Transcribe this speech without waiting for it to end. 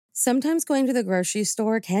Sometimes going to the grocery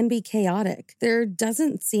store can be chaotic. There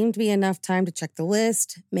doesn't seem to be enough time to check the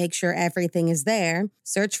list, make sure everything is there,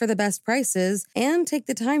 search for the best prices, and take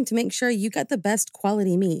the time to make sure you get the best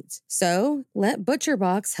quality meat. So, let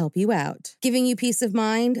ButcherBox help you out. Giving you peace of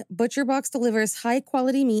mind, ButcherBox delivers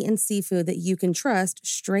high-quality meat and seafood that you can trust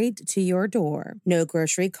straight to your door. No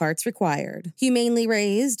grocery carts required. Humanely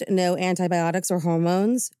raised, no antibiotics or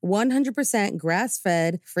hormones, 100%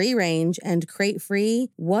 grass-fed, free-range, and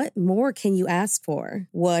crate-free. What more can you ask for?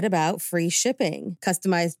 What about free shipping,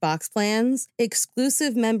 customized box plans,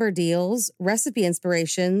 exclusive member deals, recipe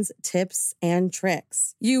inspirations, tips, and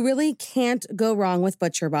tricks? You really can't go wrong with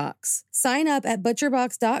ButcherBox. Sign up at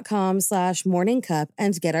butcherbox.com/morningcup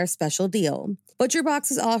and get our special deal.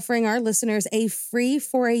 ButcherBox is offering our listeners a free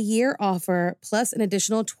for-a-year offer plus an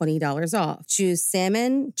additional $20 off. Choose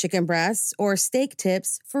salmon, chicken breasts, or steak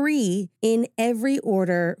tips free in every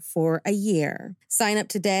order for a year. Sign up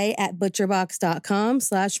today at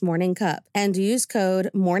butcherbox.com/morningcup and use code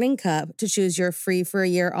morningcup to choose your free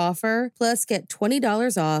for-a-year offer plus get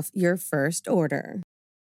 $20 off your first order.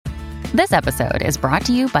 This episode is brought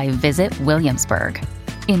to you by Visit Williamsburg.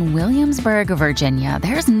 In Williamsburg, Virginia,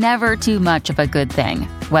 there's never too much of a good thing.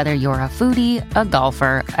 Whether you're a foodie, a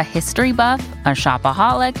golfer, a history buff, a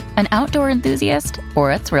shopaholic, an outdoor enthusiast,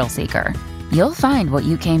 or a thrill seeker, you'll find what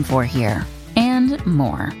you came for here and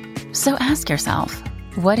more. So ask yourself,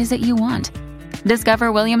 what is it you want?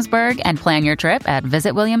 Discover Williamsburg and plan your trip at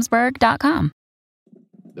visitwilliamsburg.com.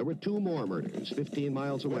 There were two more murders 15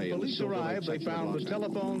 miles away. When police arrived, they found the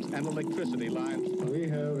telephones and electricity lines. We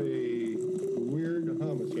have a weird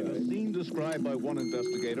homicide. In a scene described by one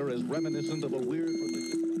investigator as reminiscent of a weird...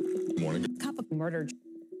 Morning. Murder.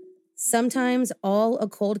 Sometimes all a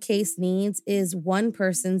cold case needs is one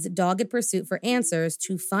person's dogged pursuit for answers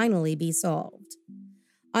to finally be solved.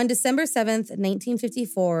 On December 7th,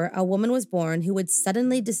 1954, a woman was born who would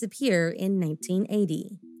suddenly disappear in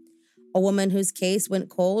 1980. A woman whose case went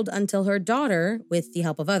cold until her daughter, with the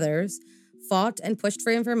help of others, fought and pushed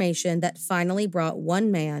for information that finally brought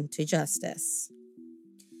one man to justice.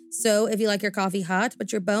 So if you like your coffee hot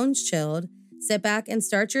but your bones chilled, sit back and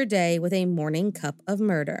start your day with a morning cup of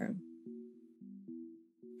murder.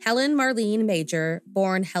 Helen Marlene Major,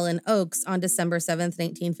 born Helen Oakes on December 7th,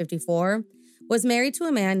 1954, was married to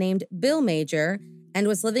a man named Bill Major and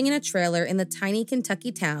was living in a trailer in the tiny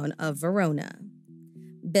Kentucky town of Verona.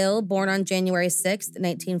 Bill, born on January 6,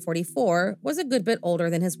 1944, was a good bit older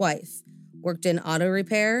than his wife, worked in auto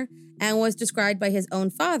repair, and was described by his own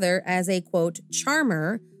father as a, quote,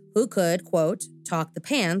 charmer who could, quote, talk the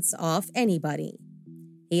pants off anybody.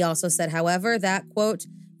 He also said, however, that, quote,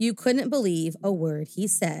 you couldn't believe a word he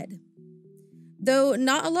said. Though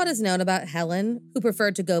not a lot is known about Helen, who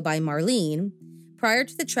preferred to go by Marlene, prior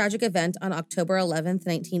to the tragic event on October 11,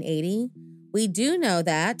 1980, we do know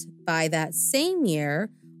that, by that same year,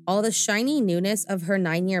 all the shiny newness of her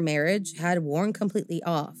 9-year marriage had worn completely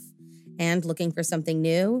off, and looking for something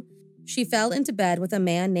new, she fell into bed with a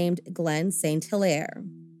man named Glenn St. Hilaire.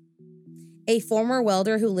 A former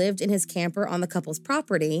welder who lived in his camper on the couple's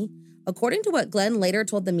property, according to what Glenn later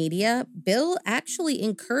told the media, Bill actually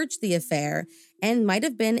encouraged the affair and might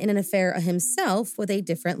have been in an affair himself with a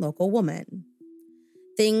different local woman.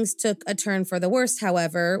 Things took a turn for the worse,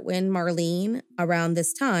 however, when Marlene, around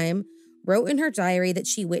this time, wrote in her diary that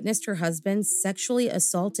she witnessed her husband sexually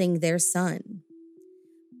assaulting their son.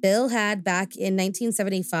 Bill had, back in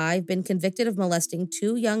 1975, been convicted of molesting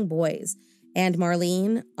 2 young boys, and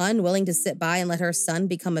Marlene, unwilling to sit by and let her son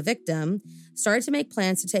become a victim, started to make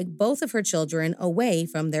plans to take both of her children away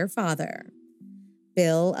from their father.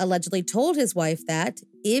 Bill allegedly told his wife that,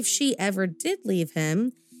 if she ever did leave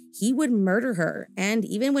him, he would murder her, and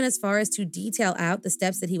even went as far as to detail out the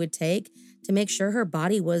steps that he would take to make sure her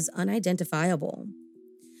body was unidentifiable.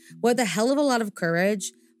 With a hell of a lot of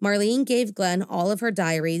courage, Marlene gave Glenn all of her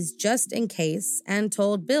diaries just in case and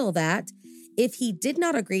told Bill that, if he did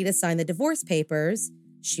not agree to sign the divorce papers,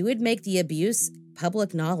 she would make the abuse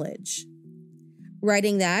public knowledge.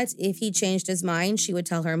 Writing that, if he changed his mind, she would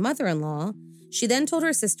tell her mother-in-law, she then told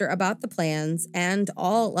her sister about the plans and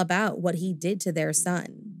all about what he did to their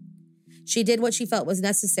son. She did what she felt was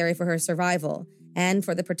necessary for her survival and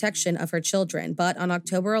for the protection of her children, but on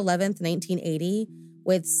October 11th, 1980,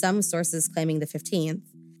 with some sources claiming the 15th,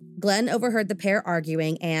 Glenn overheard the pair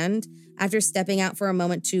arguing and, after stepping out for a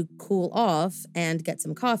moment to cool off and get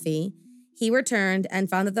some coffee, he returned and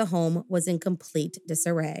found that the home was in complete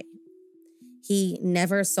disarray. He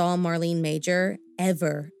never saw Marlene Major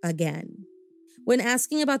ever again. When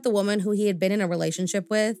asking about the woman who he had been in a relationship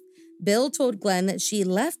with, Bill told Glenn that she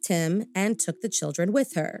left him and took the children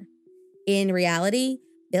with her. In reality,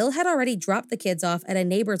 Bill had already dropped the kids off at a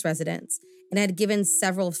neighbor's residence and had given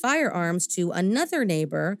several firearms to another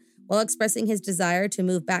neighbor while expressing his desire to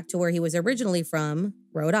move back to where he was originally from,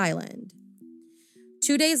 Rhode Island.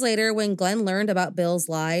 2 days later, when Glenn learned about Bill's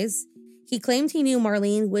lies, he claimed he knew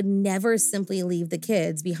Marlene would never simply leave the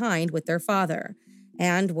kids behind with their father,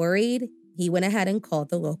 and worried, he went ahead and called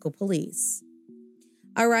the local police.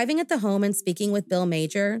 Arriving at the home and speaking with Bill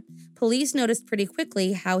Major, police noticed pretty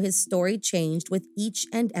quickly how his story changed with each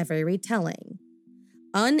and every retelling.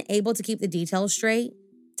 Unable to keep the details straight,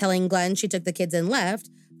 telling Glenn she took the kids and left,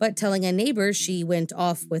 but telling a neighbor she went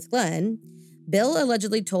off with Glenn, Bill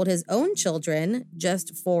allegedly told his own children,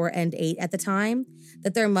 just 4 and 8 at the time,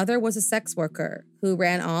 that their mother was a sex worker who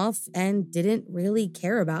ran off and didn't really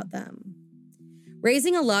care about them.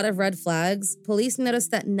 Raising a lot of red flags, police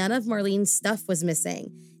noticed that none of Marlene's stuff was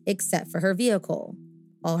missing, except for her vehicle.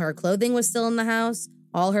 All her clothing was still in the house,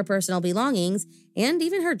 all her personal belongings, and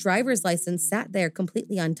even her driver's license sat there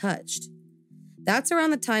completely untouched. That's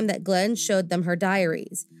around the time that Glenn showed them her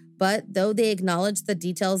diaries, but though they acknowledged the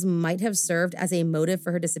details might have served as a motive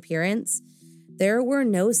for her disappearance, there were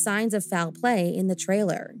no signs of foul play in the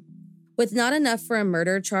trailer. With not enough for a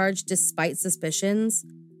murder charge despite suspicions,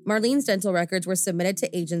 Marlene's dental records were submitted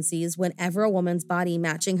to agencies whenever a woman's body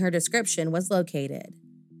matching her description was located.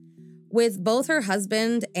 With both her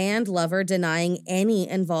husband and lover denying any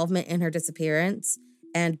involvement in her disappearance,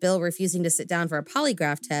 and Bill refusing to sit down for a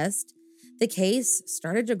polygraph test, the case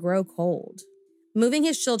started to grow cold. Moving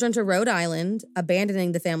his children to Rhode Island,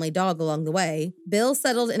 abandoning the family dog along the way, Bill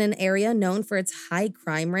settled in an area known for its high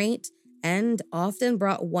crime rate and often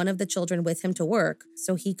brought one of the children with him to work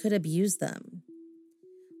so he could abuse them.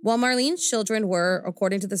 While Marlene's children were,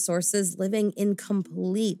 according to the sources, living in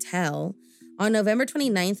complete hell, on November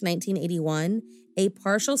 29, 1981, a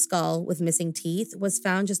partial skull with missing teeth was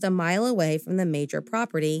found just a mile away from the Major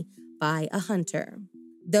property by a hunter.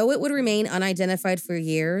 Though it would remain unidentified for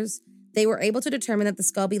years, they were able to determine that the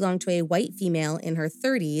skull belonged to a white female in her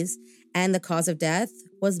 30s, and the cause of death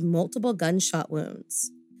was multiple gunshot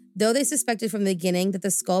wounds. Though they suspected from the beginning that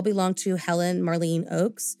the skull belonged to Helen Marlene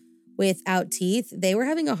Oakes, without teeth, they were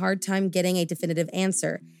having a hard time getting a definitive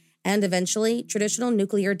answer, and eventually, traditional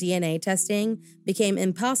nuclear DNA testing became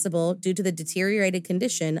impossible due to the deteriorated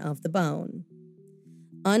condition of the bone.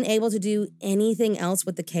 Unable to do anything else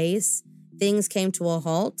with the case, things came to a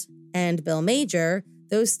halt, and Bill Major,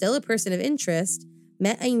 though still a person of interest,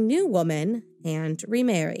 met a new woman and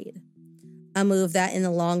remarried. A move that, in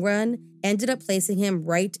the long run, ended up placing him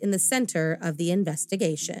right in the center of the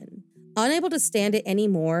investigation. Unable to stand it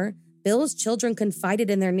anymore, Bill's children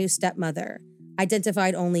confided in their new stepmother,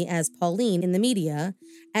 identified only as Pauline in the media,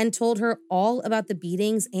 and told her all about the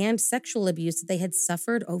beatings and sexual abuse that they had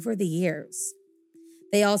suffered over the years.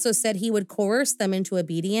 They also said he would coerce them into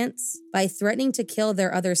obedience by threatening to kill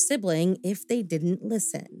their other sibling if they didn't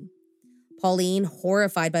listen. Pauline,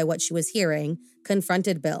 horrified by what she was hearing,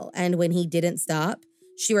 confronted Bill, and when he didn't stop,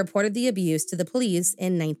 she reported the abuse to the police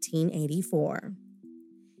in 1984.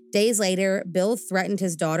 Days later, Bill threatened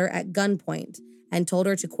his daughter at gunpoint and told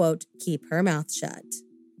her to, quote, keep her mouth shut.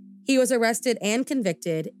 He was arrested and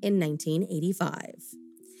convicted in 1985.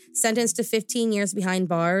 Sentenced to 15 years behind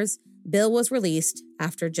bars, Bill was released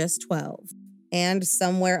after just 12. And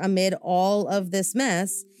somewhere amid all of this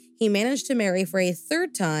mess, he managed to marry for a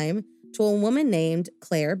third time to a woman named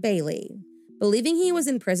Claire Bailey. Believing he was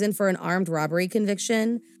in prison for an armed robbery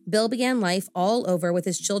conviction, Bill began life all over with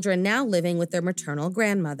his children now living with their maternal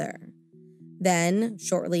grandmother. Then,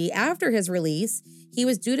 shortly after his release, he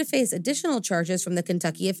was due to face additional charges from the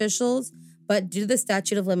Kentucky officials, but due to the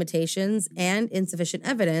statute of limitations and insufficient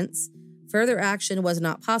evidence, further action was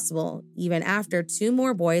not possible, even after 2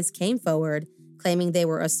 more boys came forward claiming they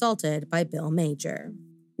were assaulted by Bill Major.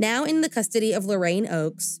 Now in the custody of Lorraine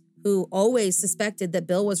Oakes, who always suspected that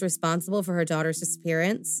Bill was responsible for her daughter's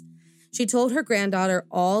disappearance, she told her granddaughter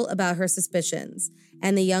all about her suspicions,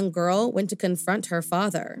 and the young girl went to confront her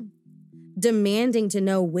father. Demanding to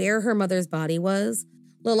know where her mother's body was,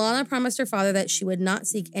 Lalana promised her father that she would not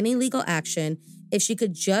seek any legal action if she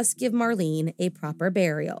could just give Marlene a proper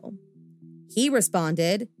burial. He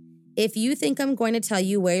responded, "If you think I'm going to tell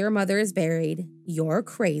you where your mother is buried, you're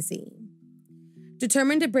crazy."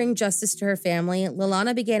 Determined to bring justice to her family,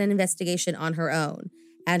 Lalana began an investigation on her own,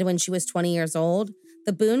 and when she was 20 years old,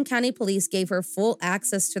 the Boone County Police gave her full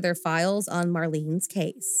access to their files on Marlene's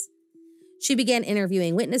case. She began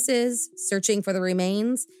interviewing witnesses, searching for the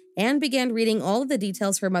remains, and began reading all of the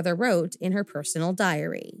details her mother wrote in her personal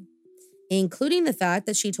diary, including the fact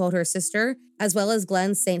that she told her sister, as well as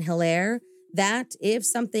Glenn St. Hilaire, that if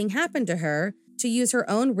something happened to her, to use her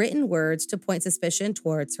own written words to point suspicion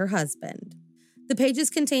towards her husband. The pages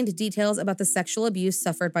contained details about the sexual abuse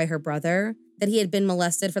suffered by her brother, that he had been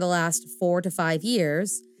molested for the last 4 to 5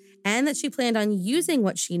 years, and that she planned on using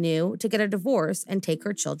what she knew to get a divorce and take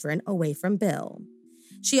her children away from Bill.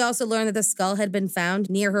 She also learned that the skull had been found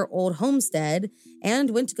near her old homestead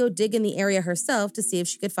and went to go dig in the area herself to see if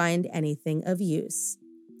she could find anything of use.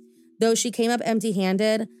 Though she came up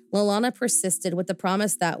empty-handed, Lalana persisted with the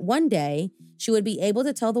promise that one day she would be able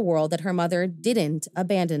to tell the world that her mother didn't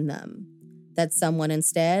abandon them, that someone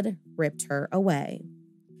instead ripped her away.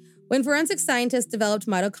 When forensic scientists developed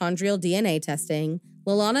mitochondrial DNA testing,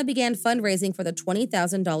 Lalana began fundraising for the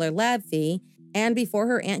 $20,000 lab fee, and before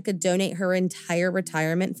her aunt could donate her entire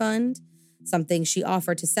retirement fund, something she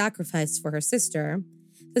offered to sacrifice for her sister,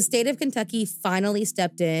 the state of Kentucky finally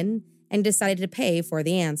stepped in and decided to pay for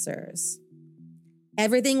the answers.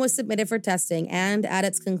 Everything was submitted for testing, and at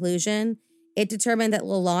its conclusion, it determined that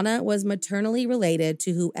Lalana was maternally related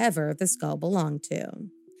to whoever the skull belonged to.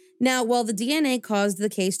 Now, while the DNA caused the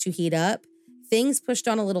case to heat up, things pushed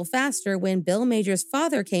on a little faster when Bill Major's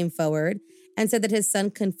father came forward and said that his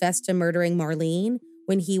son confessed to murdering Marlene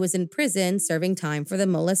when he was in prison serving time for the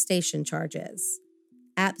molestation charges.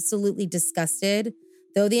 Absolutely disgusted,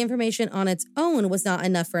 though the information on its own was not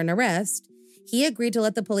enough for an arrest, he agreed to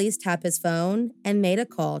let the police tap his phone and made a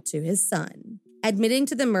call to his son. Admitting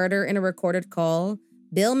to the murder in a recorded call,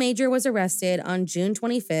 Bill Major was arrested on June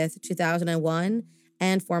 25, 2001,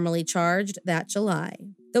 and formally charged that July.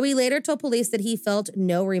 Though he later told police that he felt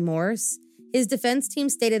no remorse, his defense team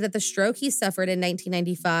stated that the stroke he suffered in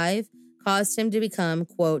 1995 caused him to become,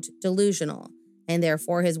 quote, delusional, and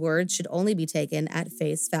therefore his words should only be taken at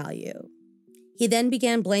face value. He then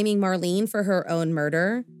began blaming Marlene for her own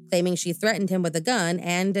murder, claiming she threatened him with a gun,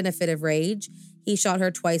 and in a fit of rage, he shot her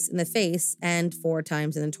twice in the face and 4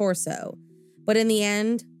 times in the torso. But in the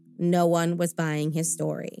end, no one was buying his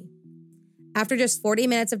story. After just 40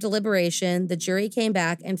 minutes of deliberation, the jury came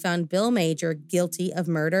back and found Bill Major guilty of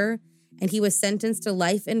murder, and he was sentenced to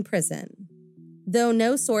life in prison. Though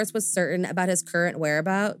no source was certain about his current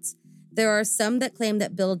whereabouts, there are some that claim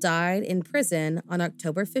that Bill died in prison on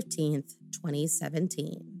October 15th,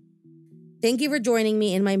 2017. Thank you for joining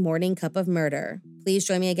me in my morning cup of murder. Please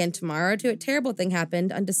join me again tomorrow to A Terrible Thing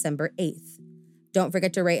Happened on December 8th. Don't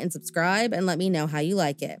forget to rate and subscribe and let me know how you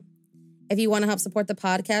like it. If you want to help support the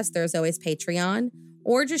podcast, there's always Patreon,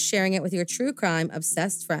 or just sharing it with your true crime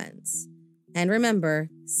obsessed friends. And remember,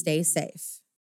 stay safe.